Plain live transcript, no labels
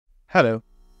Hello,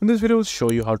 in this video I will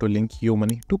show you how to link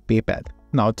Yoomoney to PayPal.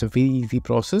 Now it's a very easy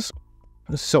process.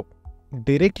 So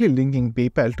directly linking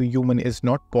PayPal to Yoomoney is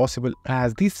not possible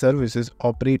as these services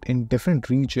operate in different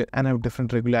regions and have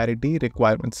different regularity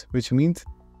requirements, which means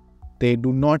they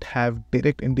do not have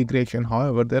direct integration.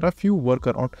 However, there are few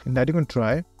workarounds that you can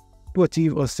try to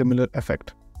achieve a similar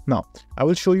effect. Now, I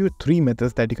will show you 3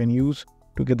 methods that you can use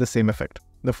to get the same effect.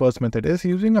 The first method is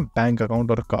using a bank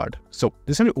account or a card. So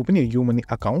just simply open your Yoomoney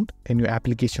account in your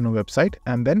application or website,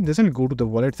 and then just simply go to the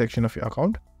wallet section of your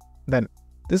account. Then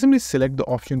just simply select the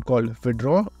option called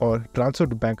withdraw or transfer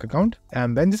to bank account,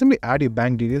 and then just simply add your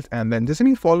bank details, and then just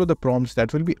simply follow the prompts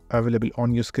that will be available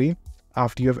on your screen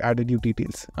after you have added your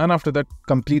details. And after that,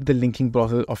 complete the linking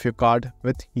process of your card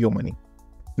with Yoomoney.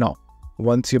 Now,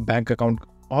 once your bank account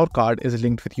or card is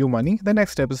linked with Yoomoney, the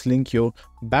next step is link your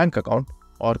bank account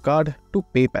or card to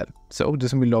PayPal. So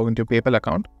just simply log into your PayPal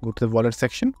account, go to the wallet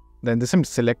section, then just simply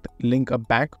select link a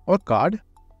bank or card,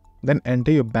 then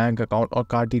enter your bank account or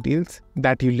card details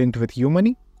that you linked with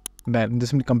Yoomoney. Then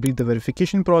just simply complete the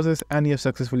verification process and you have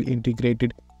successfully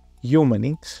integrated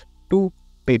Yoomoney to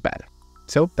PayPal.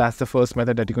 So that's the first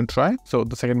method that you can try. So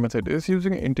the second method is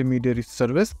using an intermediary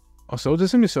service. Also, just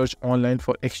simply search online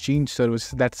for exchange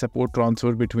services that support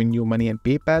transfer between Yoomoney and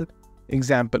PayPal.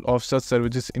 Example of such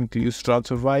services includes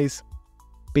TransferWise,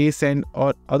 PaySend,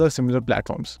 or other similar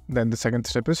platforms. Then the second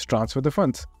step is transfer the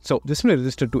funds. So just simply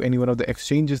register to any one of the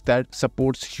exchanges that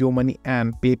supports Yoomoney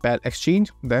and PayPal exchange.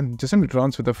 Then just simply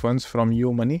transfer the funds from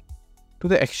Yoomoney to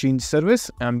the exchange service,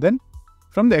 and then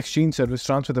from the exchange service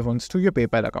transfer the funds to your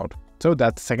PayPal account. So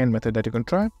that's the second method that you can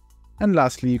try. And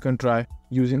lastly, you can try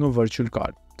using a virtual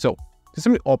card. So just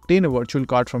simply obtain a virtual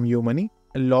card from Yoomoney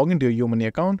and log into your Yoomoney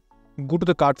account. Go to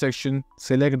the card section,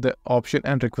 select the option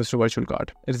and request a virtual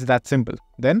card. It is that simple.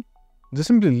 Then just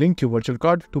simply link your virtual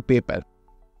card to PayPal.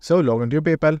 So log into your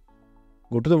PayPal,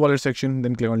 go to the wallet section,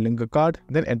 then click on link a card,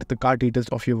 then enter the card details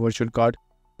of your virtual card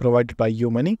provided by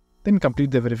Yoomoney. Then complete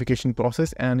the verification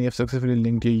process and you have successfully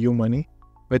linked your Yoomoney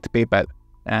with PayPal.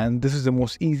 And this is the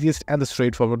most easiest and the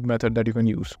straightforward method that you can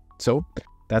use. So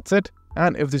that's it.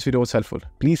 And if this video was helpful,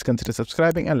 please consider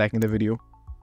subscribing and liking the video.